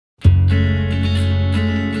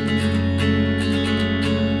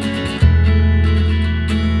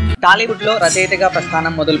టాలీవుడ్ లో రచయితగా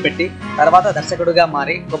ప్రస్థానం మొదలుపెట్టి తర్వాత దర్శకుడిగా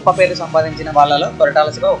మారి గొప్ప పేరు సంపాదించిన వాళ్ళలో కొరటాల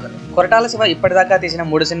శివ ఒకరు. కొరటాల శివ ఇప్పటిదాకా తీసిన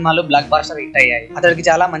 3 సినిమాలు బ్లాక్ బాస్టర్ హిట్ అయ్యాయి. అతడికి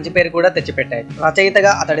చాలా మంచి పేరు కూడా తెచ్చిపెట్టాయి.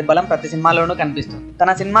 రచయితగా అతడి బలం ప్రతి సినిమాలోనూ కనిపిస్తుంది.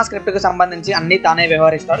 తన సినిమా స్క్రిప్ట్ కు సంబంధించి అన్ని తానే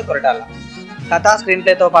వ్యవహరిస్తాడు కొరటాల. కథ, స్క్రీన్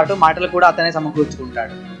ప్లేతో పాటు మాటలు కూడా అతనే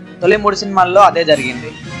సమకూర్చుకుంటాడు. తొలి 3 సినిమాల్లో అదే జరిగింది.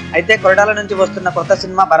 అయితే కొరటాల నుంచి వస్తున్న కొత్త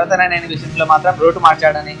సినిమా భరత్ అనే నేను విషయంలో మాత్రం రూటు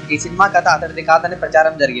మార్చాడని, ఈ సినిమా కథ అతడిది కాదని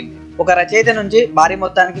ప్రచారం జరిగింది. ఒక రచయిత నుంచి భారీ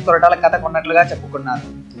మొత్తానికి కొరటాల కథ కొన్నట్లుగా చెప్పుకున్నారు.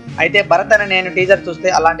 అయితే భరత్ అనే నేను టీజర్ చూస్తే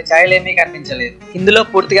అలాంటి ఛాయలేమీ కనిపించలేదు. ఇందులో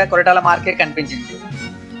పూర్తిగా కొరటాల మార్కే కనిపించింది.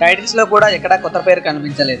 టైటిల్స్ లో కూడా ఎక్కడా కొత్త పేరు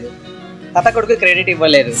కనిపించలేదు. కథకుడికి క్రెడిట్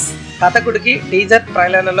ఇవ్వలేదు. కథకుడికి టీజర్,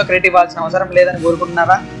 ట్రైలర్లలో క్రెడిట్ ఇవ్వాల్సిన అవసరం లేదని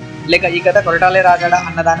కోరుకుంటున్నారా, లేక ఈ కథ కొరటాలే రాశాడా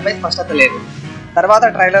అన్న దానిపై స్పష్టత లేదు. తర్వాత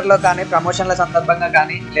ట్రైలర్లో కానీ, ప్రమోషన్ల సందర్భంగా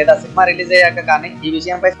కానీ, లేదా సినిమా రిలీజ్ అయ్యాక కానీ ఈ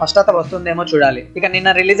విషయంపై స్పష్టత వస్తుందేమో చూడాలి. ఇక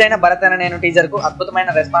నిన్న రిలీజ్ అయిన భరత్ అనే నేను టీజర్ కు అద్భుతమైన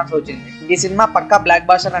రెస్పాన్స్ వచ్చింది. ఈ సినిమా పక్కా బ్లాక్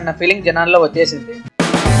బాస్టర్ అన్న ఫీలింగ్ జనాల్లో వచ్చేసింది.